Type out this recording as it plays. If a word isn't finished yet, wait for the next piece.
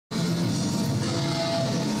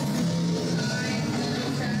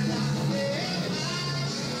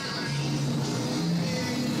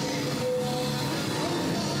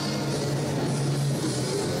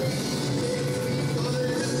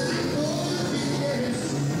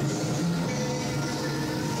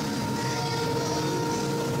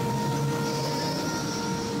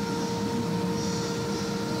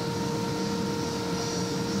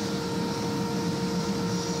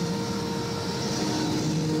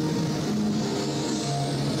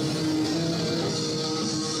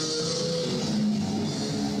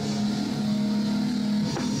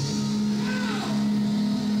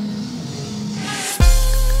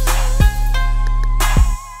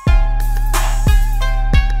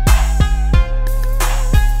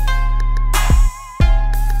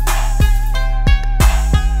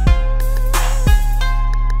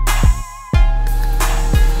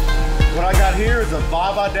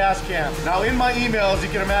Vava dash cam. Now in my emails, you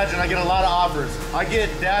can imagine, I get a lot of offers. I get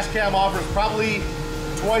dash cam offers probably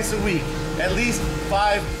twice a week, at least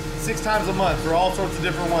 5-6 times a month for all sorts of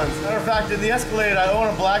different ones. Matter of fact, in the Escalade, I own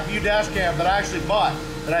a Blackview dash cam that I actually bought,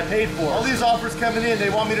 that I paid for. All these offers coming in,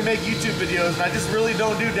 they want me to make YouTube videos, and I just really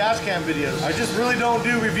don't do dash cam videos. I just really don't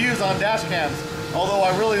do reviews on dash cams. Although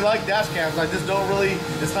I really like dash cams, I just don't really,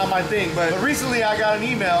 it's not my thing. But recently I got an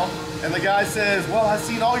email, and the guy says, well, I've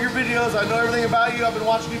seen all your videos, I know everything about you, I've been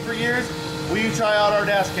watching you for years, will you try out our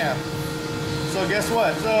dash cam? So guess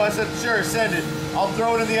what? So I said, sure, send it. I'll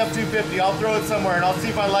throw it in the F-250, I'll throw it somewhere, and I'll see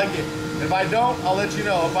if I like it. If I don't, I'll let you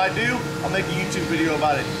know. If I do, I'll make a YouTube video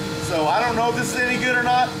about it. So I don't know if this is any good or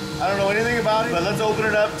not. I don't know anything about it, but let's open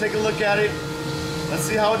it up, take a look at it. Let's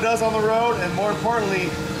see how it does on the road, and more importantly,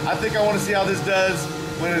 I think I want to see how this does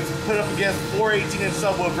when it's put up against 4 18-inch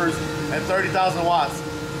subwoofers and 30,000 watts.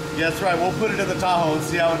 Yeah, that's right, we'll put it in the Tahoe and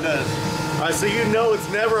see how it does. All right, so you know it's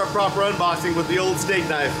never a proper unboxing with the old steak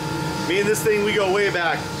knife. Me and this thing, we go way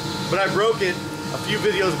back. But I broke it a few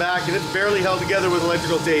videos back, and it's barely held together with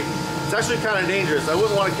electrical tape. It's actually kind of dangerous. I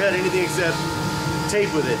wouldn't want to cut anything except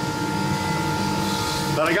tape with it.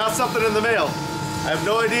 But I got something in the mail. I have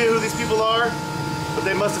no idea who these people are, but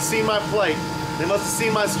they must have seen my plight. They must have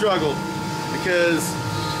seen my struggle, because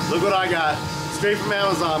look what I got. Straight from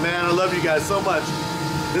Amazon, man. I love you guys so much.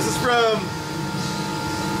 This is from,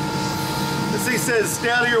 this thing says, stay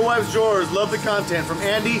out of your wife's drawers. Love the content. From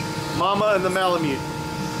Andy, Mama, and the Malamute.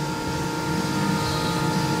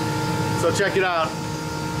 So check it out.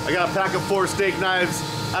 I got a pack of 4 steak knives.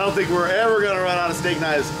 I don't think we're ever gonna run out of steak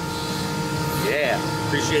knives. Yeah,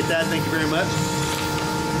 appreciate that. Thank you very much.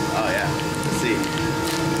 Oh yeah, let's see.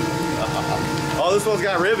 Oh, this one's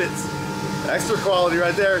got rivets. Extra quality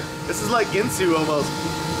right there. This is like Ginsu almost.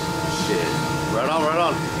 Shit. Right on, right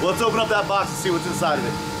on. Well, let's open up that box and see what's inside of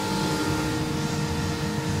it.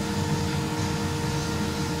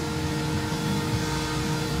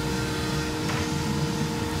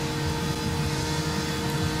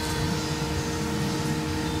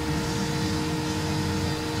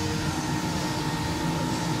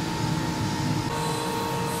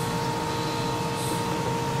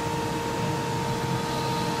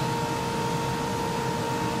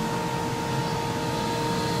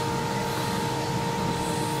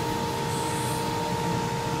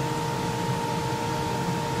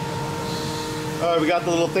 All right, we got the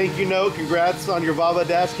little thank you note. Congrats on your Vava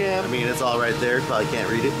dash cam. I mean, it's all right there. Probably can't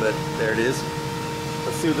read it, but there it is.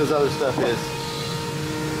 Let's see what this other stuff is.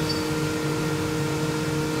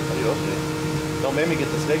 How do you open it? Don't make me get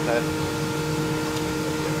the steak knife.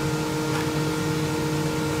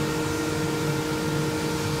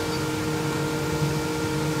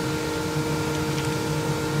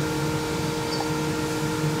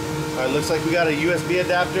 All right, looks like we got a USB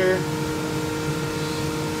adapter.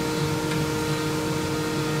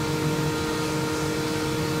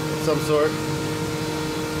 Some sort.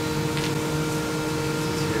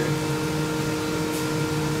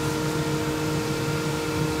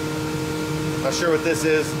 Not sure what this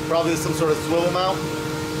is. Probably some sort of swivel mount.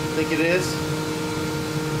 I think it is.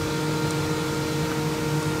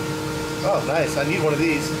 Oh, nice. I need one of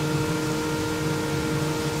these.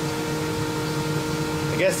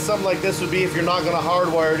 I guess something like this would be if you're not going to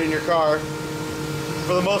hardwire it in your car.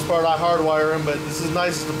 For the most part, I hardwire them, but this is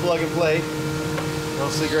nice to plug and play. No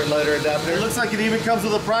cigarette lighter adapter. It looks like it even comes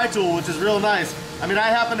with a pry tool, which is real nice. I mean, I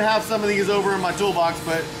happen to have some of these over in my toolbox,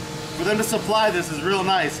 but for them to supply this is real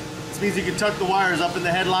nice. This means you can tuck the wires up in the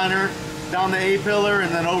headliner, down the A-pillar,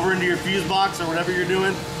 and then over into your fuse box or whatever you're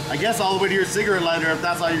doing. I guess all the way to your cigarette lighter if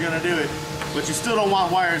that's how you're gonna do it. But you still don't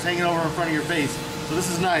want wires hanging over in front of your face. So this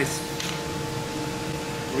is nice.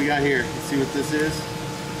 What we got here? Let's see what this is.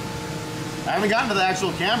 I haven't gotten to the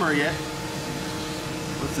actual camera yet.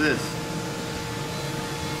 What's this?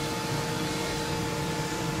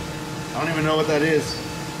 I don't even know what that is.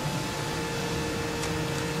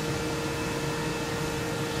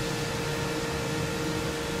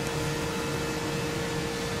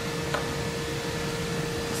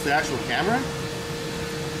 It's the actual camera?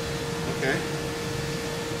 Okay.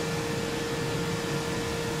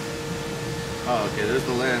 Oh, okay, there's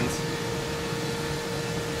the lens.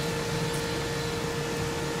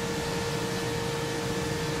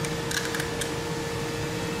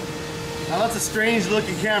 Now that's a strange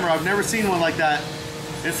looking camera. I've never seen one like that.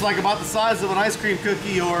 It's like about the size of an ice cream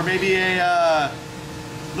cookie or maybe a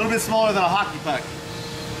little bit smaller than a hockey puck.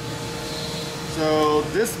 So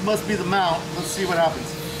this must be the mount. Let's see what happens.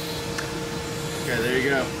 Okay, there you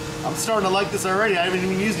go. I'm starting to like this already. I haven't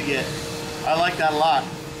even used it yet. I like that a lot.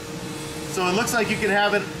 So it looks like you can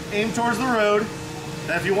have it aimed towards the road.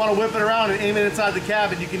 And if you want to whip it around and aim it inside the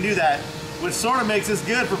cabin, you can do that, which sort of makes this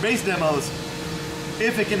good for bass demos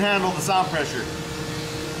if it can handle the sound pressure.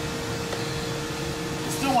 I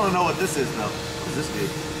still want to know what this is though. What does this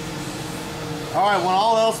do? All right, when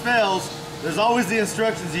all else fails, there's always the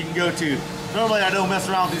instructions you can go to. Normally I don't mess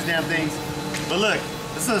around with these damn things, but look,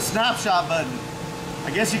 this is a snapshot button.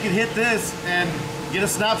 I guess you can hit this and get a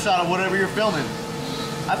snapshot of whatever you're filming.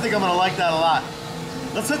 I think I'm gonna like that a lot.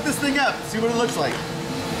 Let's hook this thing up, see what it looks like.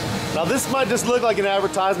 Now this might just look like an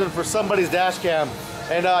advertisement for somebody's dash cam,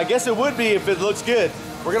 and I guess it would be if it looks good.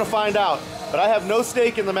 We're gonna find out, but I have no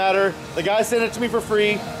stake in the matter. The guy sent it to me for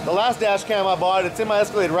free. The last dash cam I bought, it's in my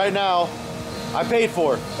Escalade right now, I paid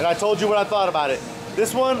for, and I told you what I thought about it.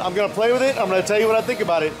 This one, I'm gonna play with it, I'm gonna tell you what I think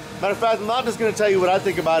about it. Matter of fact, I'm not just gonna tell you what I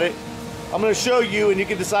think about it, I'm gonna show you and you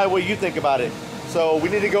can decide what you think about it. So we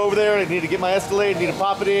need to go over there, I need to get my Escalade, need to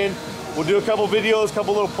pop it in. We'll do a couple videos,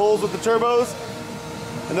 couple little pulls with the turbos,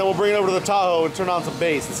 and then we'll bring it over to the Tahoe and turn on some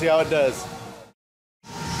bass and see how it does.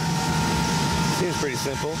 Seems pretty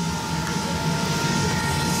simple.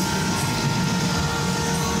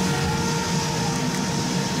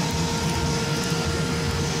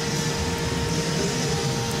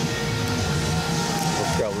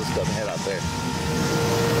 Let's grab this stuff and head out there.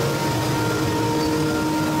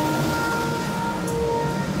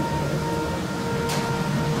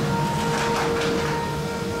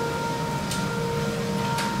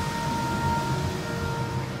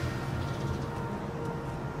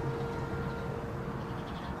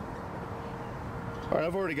 All right,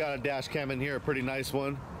 I've already got a dash cam in here, a pretty nice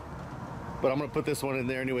one, but I'm gonna put this one in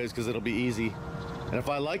there anyways because it'll be easy. And if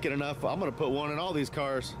I like it enough, I'm gonna put one in all these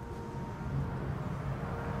cars.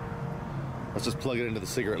 Let's just plug it into the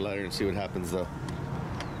cigarette lighter and see what happens though.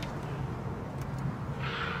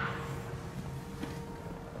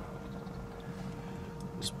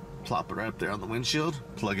 Just plop it right there on the windshield,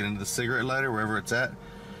 plug it into the cigarette lighter wherever it's at.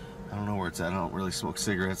 I don't know where it's at, I don't really smoke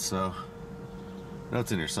cigarettes, so I know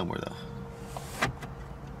it's in here somewhere though.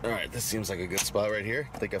 All right, this seems like a good spot right here.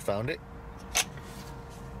 I think I found it.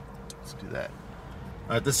 Let's do that.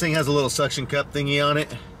 All right, this thing has a little suction cup thingy on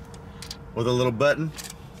it with a little button.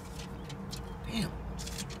 Damn.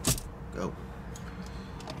 Go.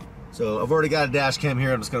 So I've already got a dash cam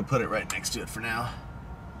here. I'm just gonna put it right next to it for now.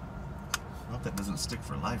 I hope that doesn't stick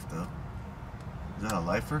for life though. Is that a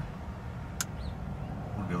lifer?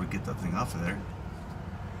 I won't be able to get that thing off of there.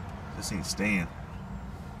 This ain't staying.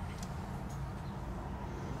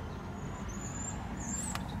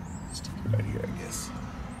 Right here, I guess,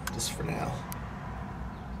 just for now.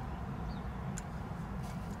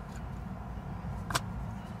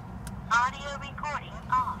 Audio recording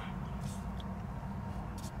off.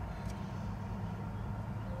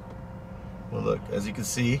 Well, look, as you can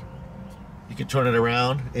see, you can turn it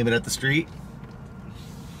around, aim it at the street,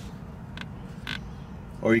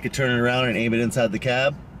 or you could turn it around and aim it inside the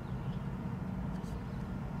cab.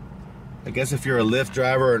 I guess if you're a Lyft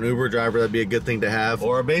driver or an Uber driver, that'd be a good thing to have.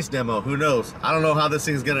 Or a bass demo, who knows? I don't know how this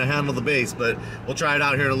thing's gonna handle the bass, but we'll try it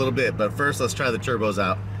out here in a little bit. But first, let's try the turbos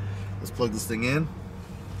out. Let's plug this thing in.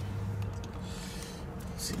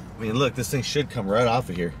 Let's see, I mean, look, this thing should come right off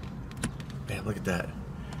of here. Man, look at that.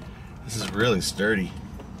 This is really sturdy.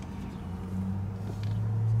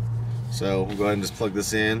 So we'll go ahead and just plug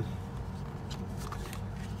this in.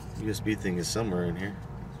 USB thing is somewhere in here.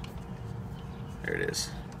 There it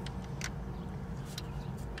is.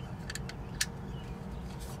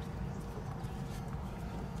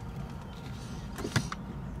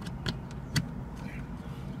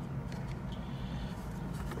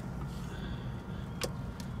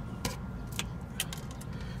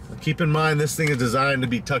 Keep in mind, this thing is designed to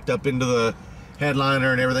be tucked up into the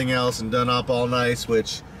headliner and everything else and done up all nice,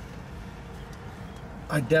 which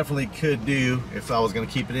I definitely could do if I was going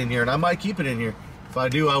to keep it in here, and I might keep it in here. If I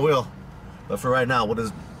do, I will. But for right now, we'll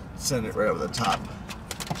just send it right over the top.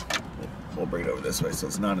 We'll bring it over this way so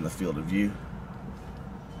it's not in the field of view.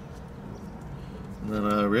 And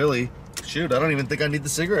then really, shoot, I don't even think I need the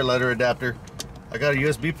cigarette lighter adapter. I got a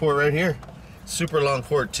USB port right here. Super long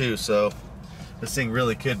port too, so this thing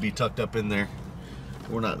really could be tucked up in there.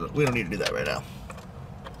 We don't need to do that right now.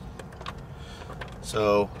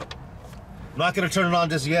 So, I'm not gonna turn it on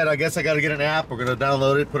just yet. I guess I gotta get an app. We're gonna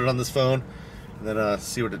download it, put it on this phone, and then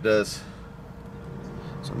see what it does.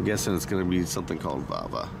 So I'm guessing it's gonna be something called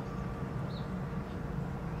Vava.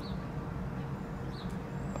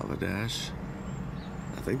 Vava Dash.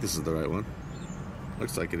 I think this is the right one.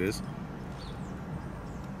 Looks like it is.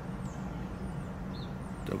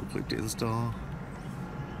 Double click to install.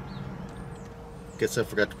 Guess I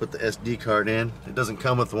forgot to put the SD card in. It doesn't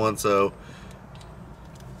come with one, so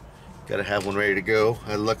Gotta have one ready to go.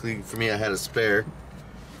 Luckily for me, I had a spare.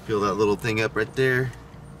 Peel that little thing up right there.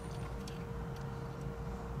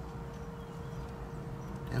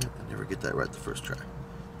 Damn it, I never get that right the first try.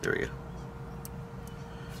 There we go.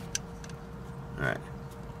 Alright.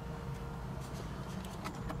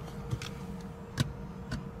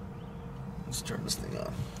 Let's turn this thing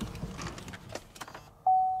on.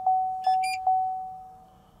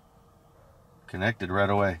 Connected right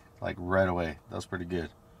away. Like right away. That was pretty good.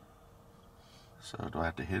 So do I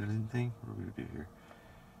have to hit anything? What do we do here?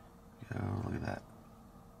 Go, look at that.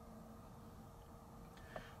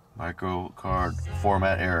 Micro card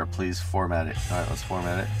format error. Please format it. Alright, let's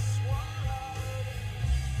format it.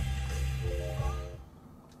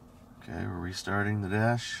 Okay, we're restarting the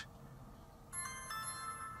dash.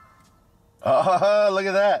 Oh, look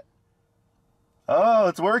at that. Oh,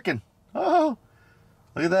 it's working. Oh,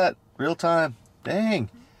 look at that. Real time. Dang.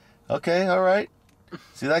 Okay, all right.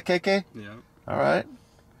 See that, KK? Yeah. All right.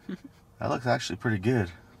 That looks actually pretty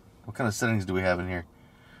good. What kind of settings do we have in here?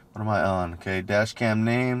 What am I on? Okay, dash cam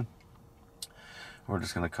name. We're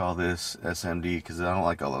just going to call this SMD because I don't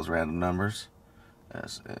like all those random numbers.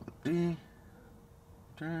 SMD.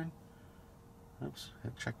 Turn. Oops,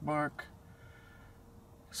 hit check mark.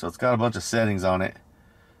 So it's got a bunch of settings on it.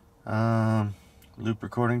 Loop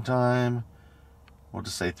recording time. We'll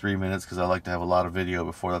just say 3 minutes because I like to have a lot of video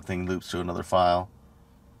before that thing loops to another file.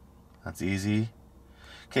 That's easy.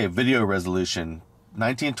 Okay, video resolution.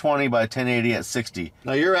 1920 by 1080 at 60.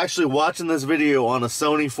 Now you're actually watching this video on a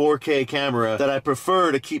Sony 4K camera that I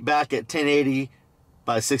prefer to keep back at 1080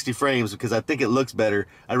 by 60 frames because I think it looks better.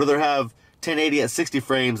 I'd rather have 1080 at 60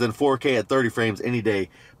 frames than 4K at 30 frames any day.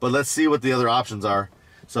 But let's see what the other options are.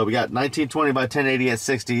 So we got 1920 by 1080 at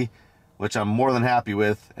 60, which I'm more than happy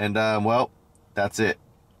with. And well, that's it.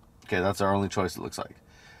 Okay, that's our only choice, it looks like.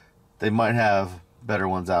 They might have better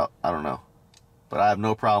ones out, I don't know. But I have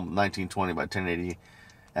no problem with 1920 by 1080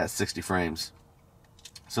 at 60 frames.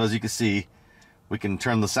 So as you can see, we can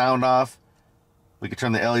turn the sound off. We can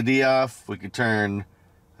turn the LED off. We can turn,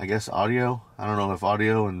 I guess, audio. I don't know if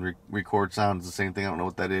audio and record sound is the same thing. I don't know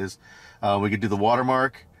what that is. We could do the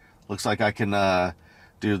watermark. Looks like I can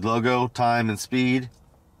do logo, time, and speed.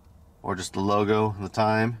 Or just the logo and the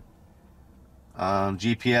time.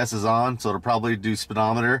 GPS is on, so it'll probably do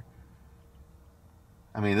speedometer.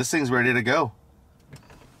 I mean, this thing's ready to go.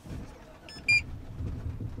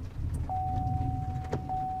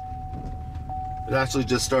 It actually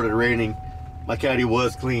just started raining. My caddy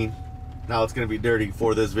was clean. Now it's going to be dirty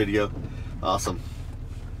for this video. Awesome.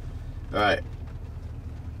 Alright.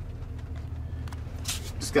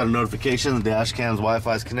 Just got a notification. The dash cam's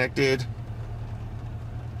Wi-Fi is connected.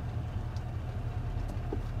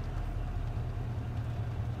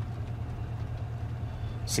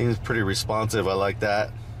 Seems pretty responsive. I like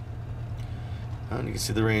that. And you can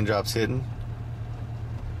see the raindrops hidden.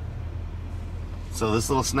 So this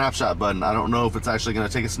little snapshot button, I don't know if it's actually going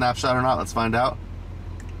to take a snapshot or not. Let's find out.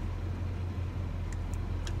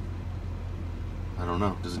 I don't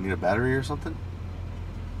know. Does it need a battery or something?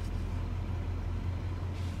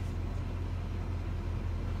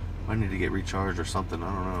 Might need to get recharged or something.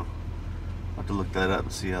 I don't know. I'll have to look that up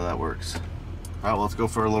and see how that works. Alright, well, let's go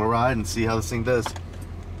for a little ride and see how this thing does.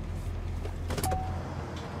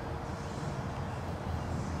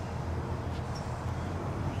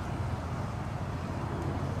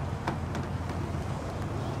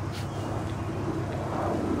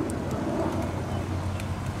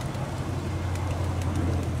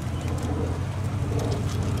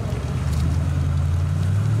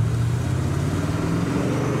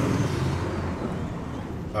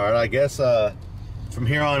 Alright, I guess from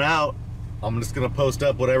here on out, I'm just going to post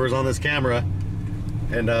up whatever's on this camera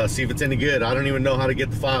and see if it's any good. I don't even know how to get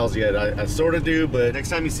the files yet. I sort of do, but next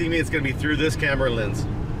time you see me, it's going to be through this camera lens.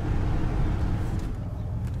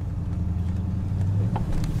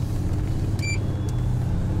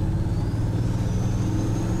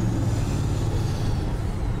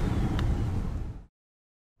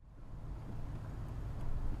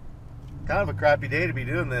 Kind of a crappy day to be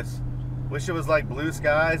doing this. Wish it was like blue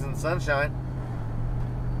skies and sunshine.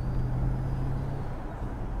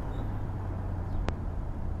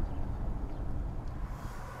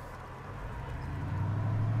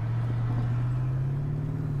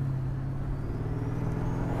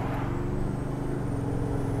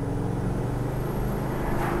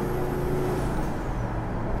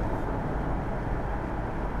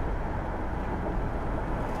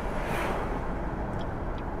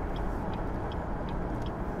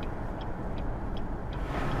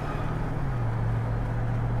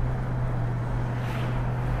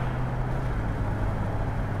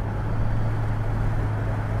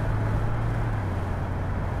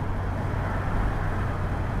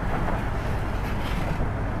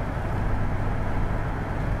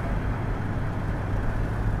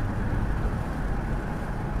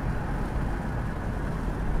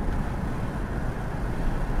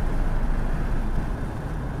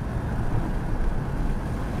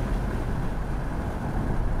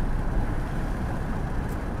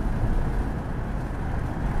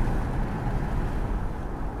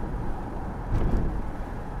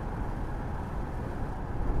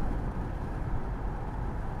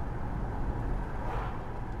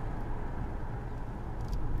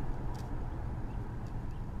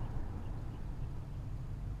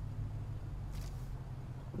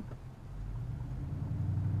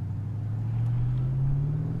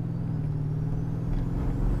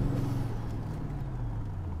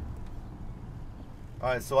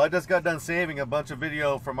 Alright, so I just got done saving a bunch of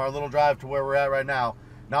video from our little drive to where we're at right now.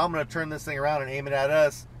 Now I'm going to turn this thing around and aim it at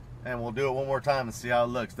us, and we'll do it one more time and see how it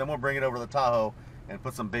looks. Then we'll bring it over to the Tahoe and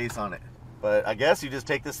put some bass on it. But I guess you just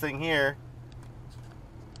take this thing here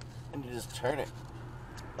and you just turn it.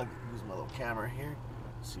 I'll use my little camera here.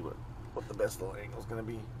 See what the best little angle is going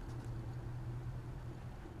to be.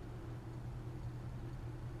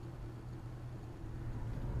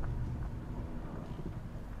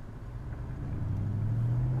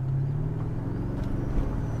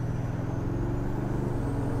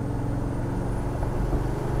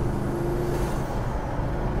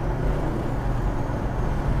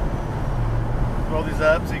 Roll these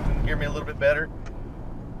up so you can hear me a little bit better.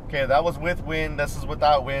 Okay, that was with wind. This is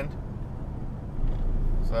without wind.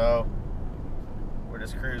 So we're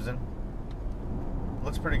just cruising.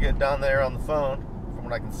 Looks pretty good down there on the phone from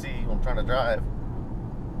what I can see when I'm trying to drive.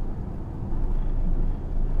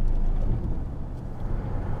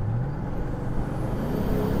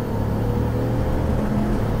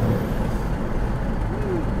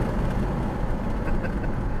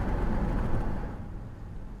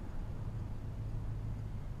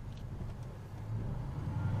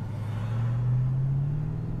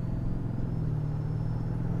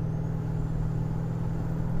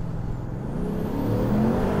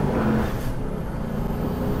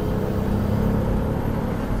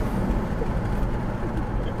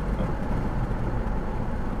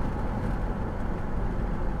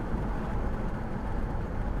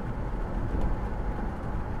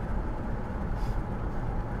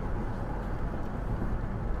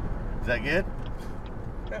 Is that good?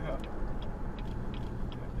 Yeah.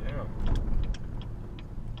 Damn.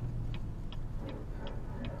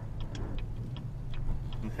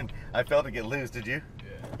 I felt it get loose, did you?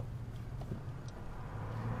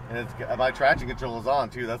 Yeah. And my traction control is on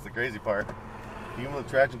too, that's the crazy part. Even with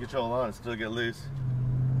traction control on, it still get loose.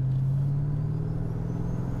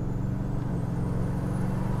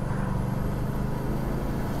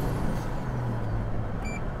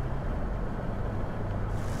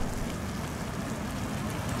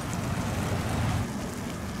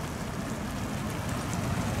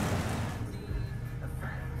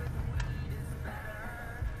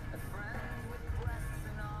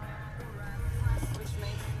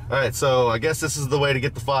 Alright, so I guess this is the way to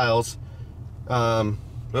get the files.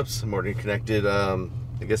 Oops, I'm already connected. I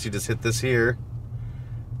guess you just hit this here.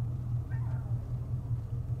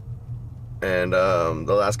 And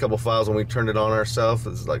the last couple files when we turned it on ourselves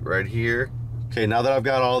is like right here. Okay, now that I've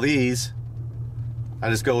got all these, I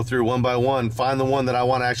just go through one by one, find the one that I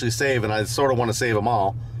want to actually save, and I sort of want to save them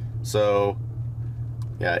all. So,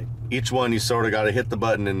 yeah, each one you sort of got to hit the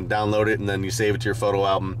button and download it, and then you save it to your photo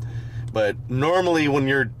album. But normally when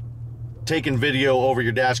you're taking video over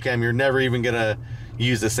your dash cam, you're never even gonna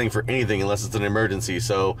use this thing for anything unless it's an emergency.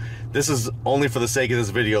 So this is only for the sake of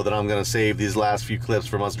this video that I'm gonna save these last few clips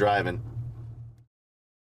from us driving.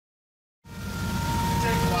 It takes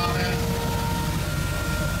a while, man.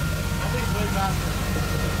 I think it's way faster.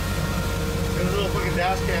 Got a little fucking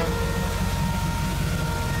dash cam.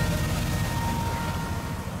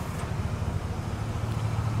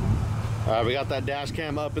 Alright, we got that dash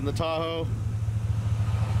cam up in the Tahoe.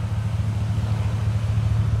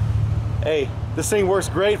 Hey, this thing works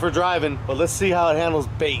great for driving, but let's see how it handles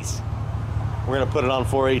bass. We're gonna put it on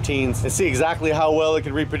 418s and see exactly how well it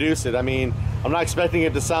can reproduce it. I mean, I'm not expecting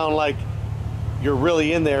it to sound like you're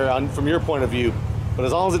really in there from your point of view, but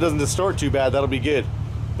as long as it doesn't distort too bad, that'll be good.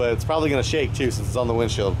 But it's probably gonna shake too since it's on the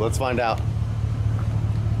windshield. Let's find out.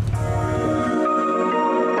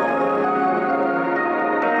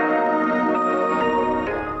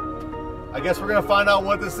 I guess we're gonna find out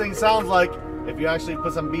what this thing sounds like if you actually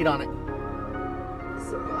put some beat on it.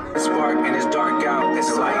 Spark and it's dark out,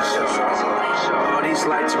 it's a light show. All these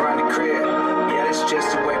lights around the crib, yeah, that's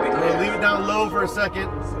just the way we live. Leave it down low for a second.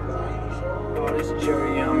 All this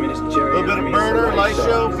cherry on me, this cherry. A little bit of Burner, light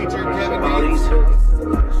show, featuring Kevin Gates.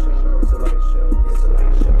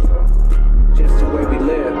 Just the way we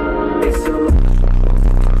live. It's a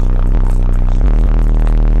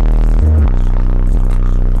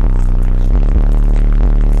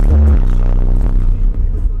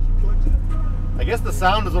I guess the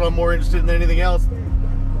sound is what I'm more interested in than anything else,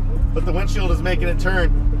 but the windshield is making it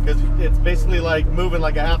turn because it's basically like moving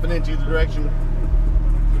like a half an inch either direction.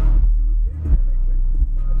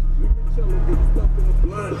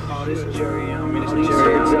 all this cherry on me, this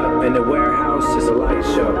cherry up in the warehouse, it's a light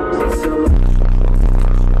show.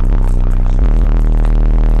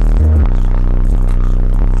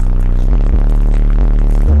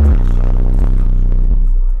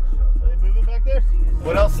 Are they moving back there?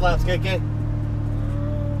 What else slaps, KK?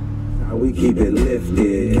 We keep it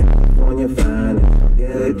lifted on your fine,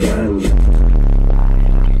 get it done.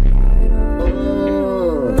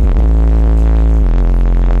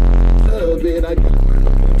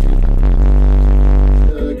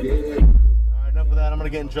 Alright, enough of that. I'm gonna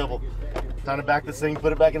get in trouble. Time to back this thing,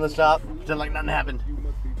 put it back in the shop, pretend like nothing happened.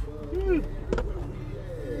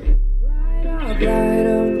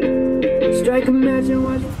 Strike a match and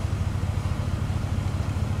watch.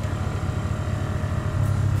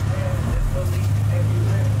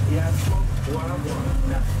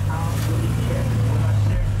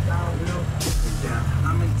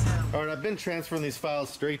 Alright, I've been transferring these files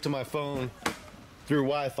straight to my phone through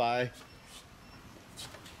Wi-Fi.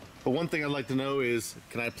 But one thing I'd like to know is,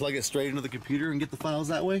 can I plug it straight into the computer and get the files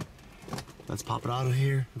that way? Let's pop it out of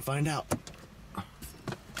here and find out.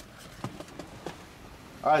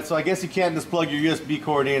 Alright, so I guess you can't just plug your USB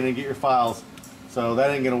cord in and get your files. So that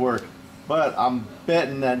ain't gonna work. But I'm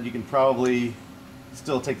betting that you can probably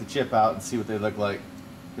still take the chip out and see what they look like.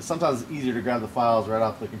 Because sometimes it's easier to grab the files right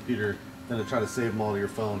off the computer than to try to save them all to your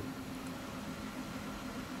phone.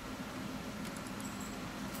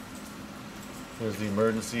 There's the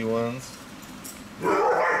emergency ones.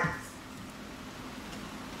 Oh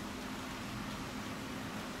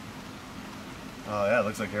yeah, it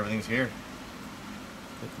looks like everything's here.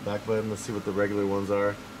 Hit the back button, let's see what the regular ones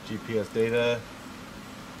are. GPS data,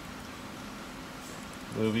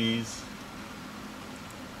 movies.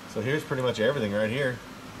 So here's pretty much everything right here.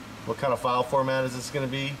 What kind of file format is this going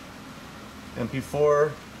to be?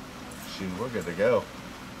 MP4. Shoot, we're good to go.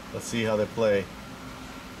 Let's see how they play.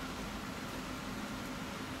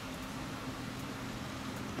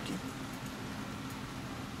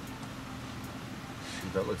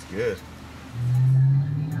 Shoot, that looks good.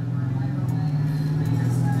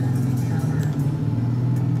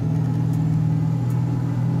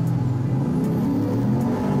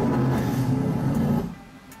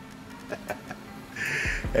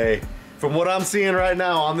 Hey, from what I'm seeing right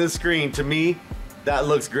now on this screen, to me, that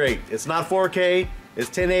looks great. It's not 4K, it's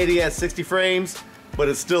 1080 at 60 frames, but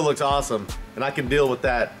it still looks awesome, and I can deal with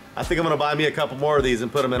that. I think I'm gonna buy me a couple more of these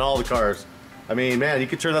and put them in all the cars. I mean, man, you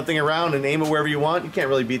can turn that thing around and aim it wherever you want. You can't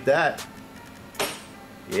really beat that.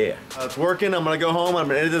 Yeah. It's working. I'm gonna go home, I'm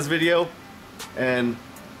gonna edit this video, and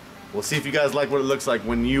we'll see if you guys like what it looks like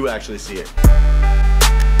when you actually see it.